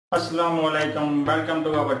Assalamu alaikum, welcome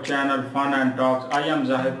to our channel Fun and Talks. I am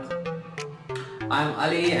Zahid. I'm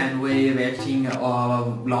Ali and we're watching our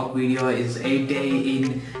vlog video. Is 8 day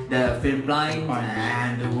in the Philippines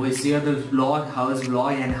and we see the vlog, house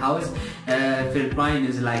vlog and house Philippines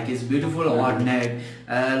is like, it's beautiful or not.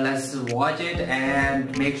 Let's watch it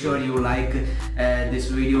and make sure you like this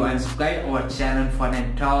video and subscribe our channel Fun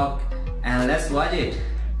and Talk, and let's watch it.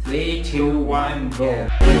 3, 2, 1, go.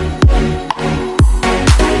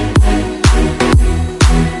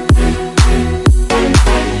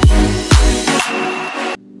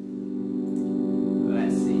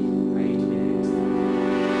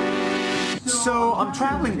 So I'm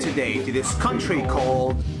traveling today to this country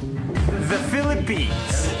called the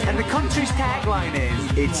Philippines, and the country's tagline is,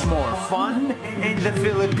 "It's more fun in the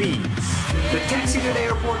Philippines." The taxi to the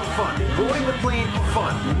airport, fun. Boarding the plane,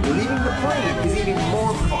 fun. Leaving the plane is even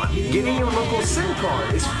more fun. Getting your local SIM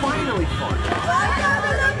card is finally fun. Welcome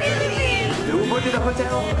to the Philippines! The Uber to the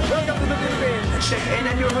hotel, welcome to the Philippines. Check in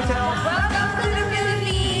at your hotel, Welcome to the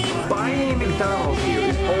Philippines! buying a McDonald's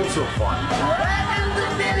here is also fun. Welcome to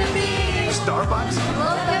the Philippines! Starbucks,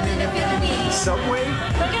 Welcome to the Philippines! Subway,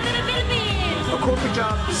 Welcome to the Philippines! a corporate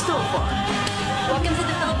job, still fun. Welcome to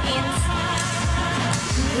the Philippines!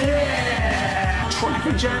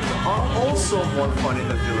 Traffic jams are also more fun in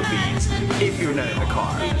the Philippines if you're not in the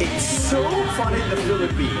car. It's so fun in the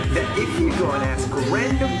Philippines that if you go and ask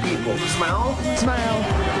random people to smile, smile,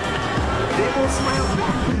 they will smile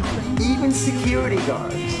back. Even security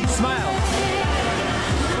guards. Smile.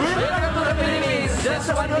 Welcome to the Philippines. Just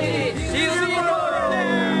one minute. See you tomorrow.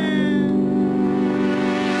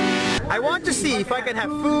 I want to see if I can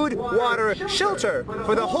have food, water, shelter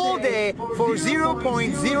for the whole day for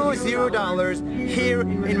 $0.00 here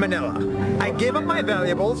in Manila. I gave up my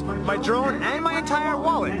valuables, my drone, and my entire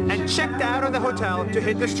wallet and checked out of the hotel to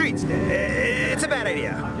hit the streets. It's a bad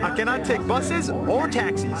idea. I cannot take buses or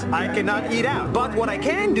taxis. I cannot eat out. But what I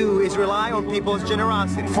can do is rely on people's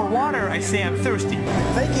generosity. For water, I say I'm thirsty.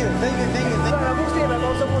 Thank you. I'm Muslim, I'm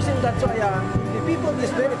also Muslim, that's why if people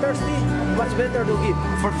is very thirsty, what's better to give?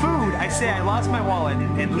 For food, I say I lost my wallet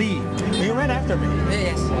and leave. You ran after me.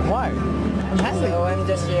 Yes. Why? I'm happy. So I'm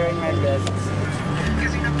just sharing my blessings.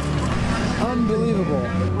 Unbelievable.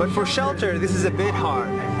 But for shelter, this is a bit hard.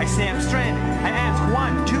 I say I'm stranded. I ask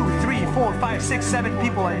 1, 2, 3, 4, 5, 6, 7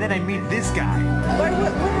 people, and then I meet this guy. What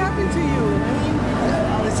happened to you? I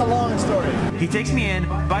mean, it's a long story. He takes me in,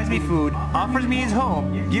 buys me food, offers me his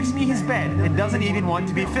home, gives me his bed, and doesn't even want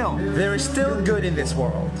to be filmed. There is still good in this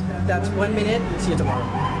world. That's 1 minute. See you tomorrow.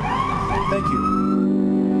 Thank you.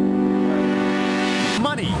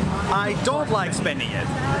 Money. I don't like spending it.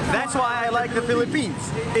 That's why I like the Philippines.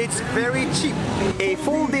 It's very cheap. A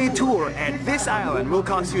full day tour at this island will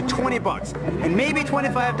cost you 20 bucks and maybe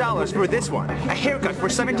 $25 for this one. A haircut for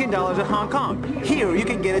 $17 in Hong Kong. Here you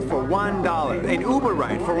can get it for $1. An Uber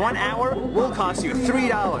ride for 1 hour will cost you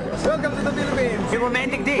 $3. Welcome to the Philippines. A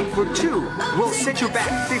romantic date for 2 will set you back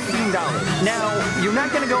 $15. Now, you're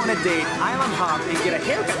not gonna go on a date, island hop, and get a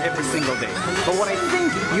haircut every single day. But what I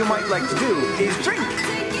think you might like to do is drink.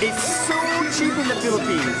 It's so cheap in the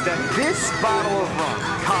Philippines that this bottle of rum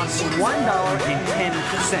costs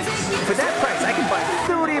 $1.10. For that price, I can buy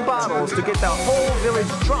 30 bottles to get the whole village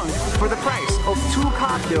drunk for the price of 2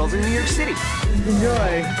 cocktails in New York City.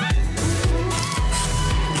 Enjoy.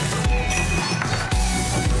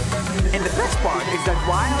 And the best part is that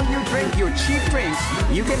while you drink your cheap drinks,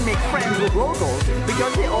 you can make friends with locals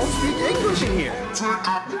because they all speak English in here.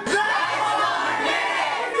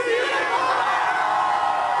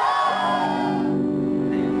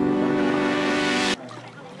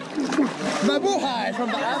 Mabuhay from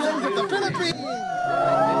the islands of the Philippines.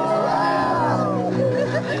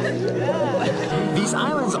 These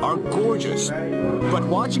islands are gorgeous, but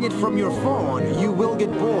watching it from your phone, you will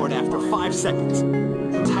get bored after 5 seconds.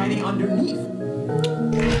 It's hiding underneath.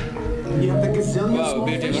 You have the gazillion small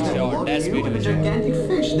fish that love you and a gigantic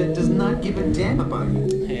fish that does not give a damn about you.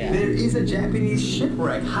 Yeah. There is a Japanese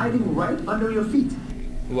shipwreck hiding right under your feet.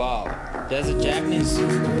 Wow, there's a Japanese,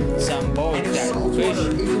 some boat And if that salt fish.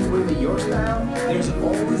 water isn't really your style, there's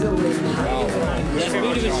always a lake Wow, hiding that's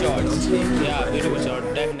beautiful shots. Yeah, beautiful shot,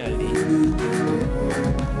 definitely.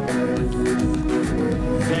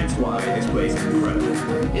 That's why this place is incredible.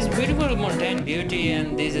 It's beautiful mountain beauty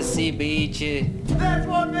and there's a sea beach. That's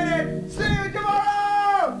 1 minute. See you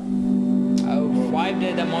tomorrow. 5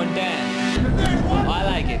 days the mountain. If there's one, I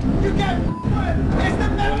like it. you get one. It's the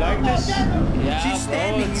best. Cactus? Yeah, She's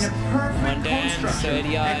standing in a perfect mountains construction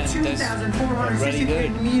area at and that's really 2,463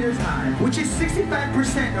 good. meters high, which is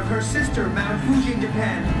 65% of her sister Mount Fuji in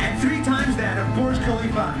Japan and 3 times that of Burj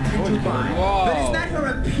Khalifa in Dubai. Wow. But it's not her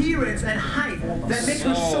appearance and height that makes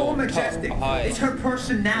her so majestic. It's her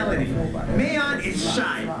personality. Mayon is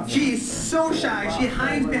shy. She is so shy, she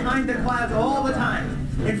hides behind the clouds all the time.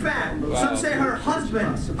 In fact, some say her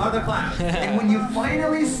husbands are the clouds. And when you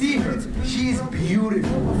finally see her, she is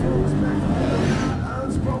beautiful.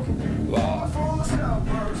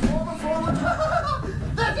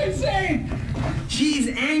 That's insane! She's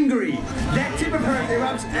angry. That tip of hers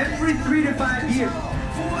erupts every 3 to 5 years.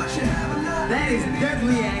 That is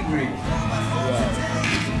deadly angry.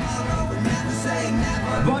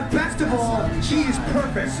 But best of all, she is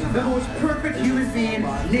perfect. The most perfect human being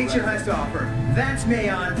nature has to offer. That's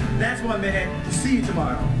Mayon. That's 1 minute. See you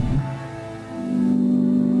tomorrow.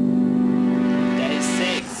 That is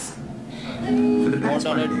 6. For the past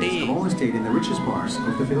What on 5 a days, day? I've always stayed in the richest parts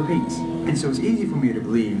of the Philippines. And so it's easy for me to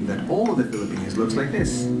believe that all of the Philippines looks like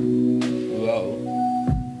this. Wow.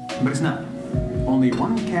 But it's not. Only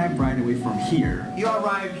 1 cab ride away from here, you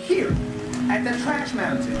arrive here, at the Trash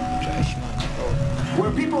Mountain, Trash mountain.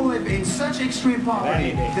 where people live in such extreme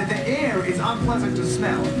poverty that the air is unpleasant to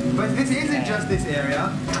smell. But this isn't just this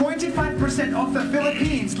area. 25% of the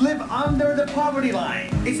Philippines live under the poverty line.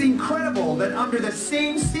 It's incredible that under the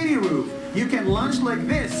same city roof, you can lunch like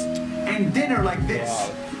this and dinner like this.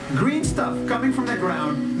 Wow. Green stuff coming from the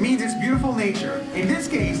ground means it's beautiful nature. In this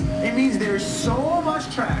case, it means there's so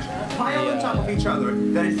much trash piled on top of each other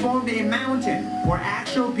that it formed a mountain where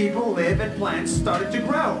actual people live and plants started to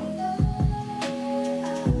grow.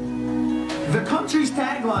 The country's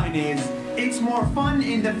tagline is, it's more fun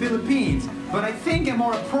in the Philippines, but I think a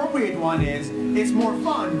more appropriate one is, it's more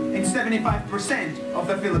fun in 75% of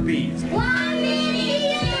the Philippines. 1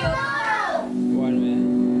 minute tomorrow. 1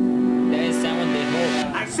 minute. That is 7 day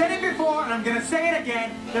hold. I said it before and I'm gonna say it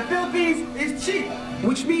again, the Philippines is cheap,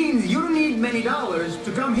 which means you don't need many dollars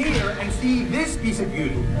to come here and see this piece of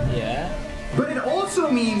beauty. Yeah. But it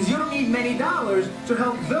also means you don't need many dollars to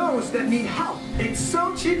help those that need help. It's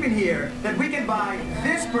so cheap in here that we can buy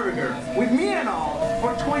this burger with meat and all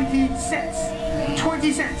for 20 cents.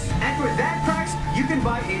 20 cents. And for that price, you can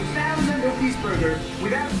buy a 1,000-piece burger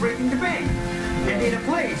without breaking the bank. And in a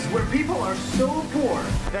place where people are so poor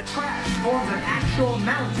that trash forms an actual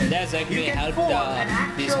mountain, That's actually you can helped, form an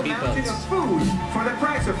these actual people. mountain of food for the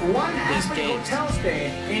price of 1 average kids. hotel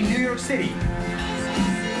stay in New York City.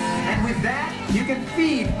 And with that, you can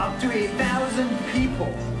feed up to 1,000 people.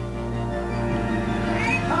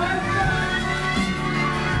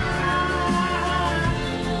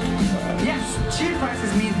 Yes, cheap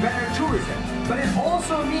prices mean better tourism, but it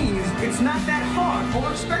also means it's not that hard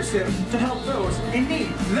or expensive to help those in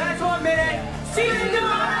need. That's 1 minute. See you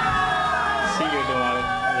tomorrow! See you tomorrow.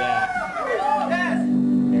 Yeah. Yes.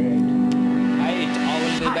 Alright, I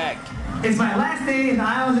will be back. It's my last day in the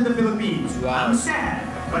islands of the Philippines. Wow. I'm sad,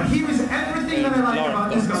 but here is everything that I like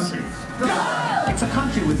about this country. It's a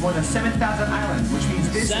country with more than 7,000 islands, which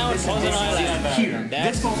means this 7,000 islands. here.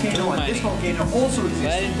 That's This volcano too and this many. volcano also exists.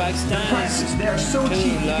 Where in Pakistan The prices, they are so too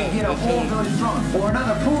cheap you low, can get a but whole too- village drunk or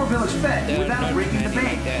another poor village fed There are without not breaking the many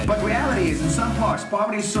bank. like that. But reality is, in some parts,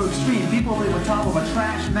 poverty is so extreme, people live on top of a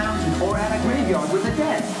trash mountain or at a graveyard with the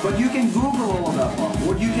dead. But you can Google all of that.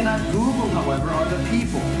 What you cannot Google, however, are the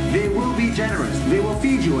people. They will be generous. They will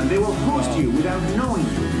feed you and they will host you without knowing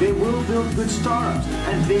you. They will build good startups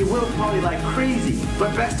and they will party like crazy.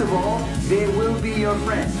 But best of all, they will be your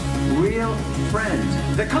friends. Real friends.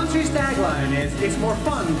 The country's tagline is, it's more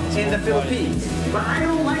fun in the Philippines. But I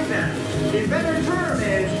don't like that. A better term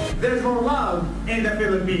is, there's more love in the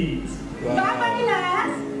Philippines. Bye,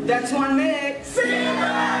 Marinas. That's 1 minute. See you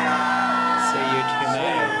tomorrow! See you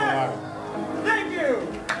tomorrow. Thank you!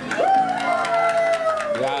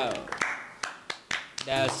 Wow.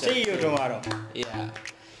 That's See you tomorrow. Yeah.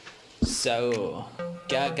 So,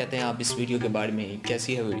 क्या कहते हैं आप इस video के बारे में?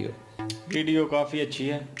 कैसी है वीडियो? वीडियो काफी अच्छी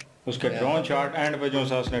है, उसके ड्रोन शॉट एंड पे जो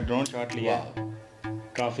सा उसने ड्रोन शॉट लिया है,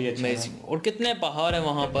 काफी अच्छा है। Amazing. और कितने पहाड़ हैं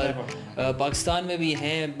वहाँ पर? पाकिस्तान में भी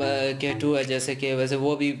हैं, केटू है जैसे कि, वैसे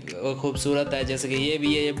वो भी खूबसूरत है, जैसे कि ये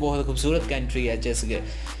भी है, ये बहुत खूबसूरत कंट्री है जैसे कि,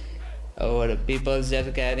 और पीपल्स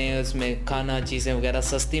जैसे कह रहे हैं उसमें खाना चीज़ें वगैरह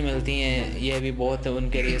सस्ती मिलती हैं, ये भी बहुत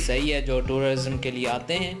उनके लिए सही है जो टूरिज्म के लिए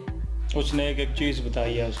आते हैं। उसने एक चीज़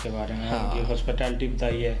बताई है उसके बारे में, हाँ। ये हॉस्पिटैलिटी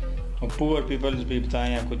बताई है और पुअर पीपल्स भी बताए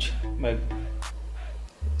हैं कुछ।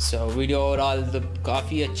 सो वीडियो ओवरऑल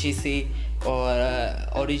काफ़ी अच्छी सी,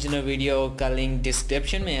 और ओरिजिनल वीडियो का लिंक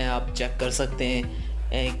डिस्क्रिप्शन में है, आप चेक कर सकते हैं।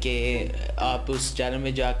 कि आप उस चैनल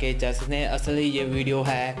में जाके जा सकते हैं। असली ये वीडियो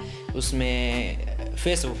है उसमें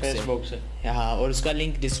फेसबुक से हाँ, और उसका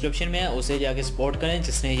लिंक डिस्क्रिप्शन में है, उसे जाके सपोर्ट करें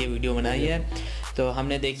जिसने ये वीडियो बनाई है। तो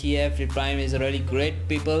हमने देखी है free prime is really great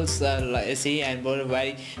peoples C and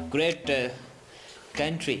very great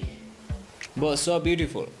country, was so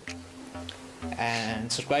beautiful.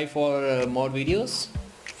 And subscribe for more videos,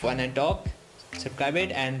 Fun and Talk. Subscribe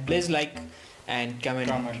it and please like and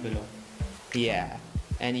comment below. Yeah,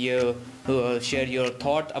 and you share your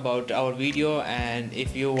thought about our video, and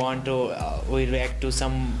if you want to we react to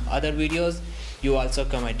some other videos, you also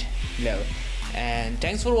comment below. And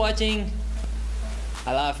thanks for watching.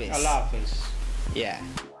 Allah Hafiz. Allah Hafiz.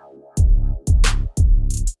 Yeah.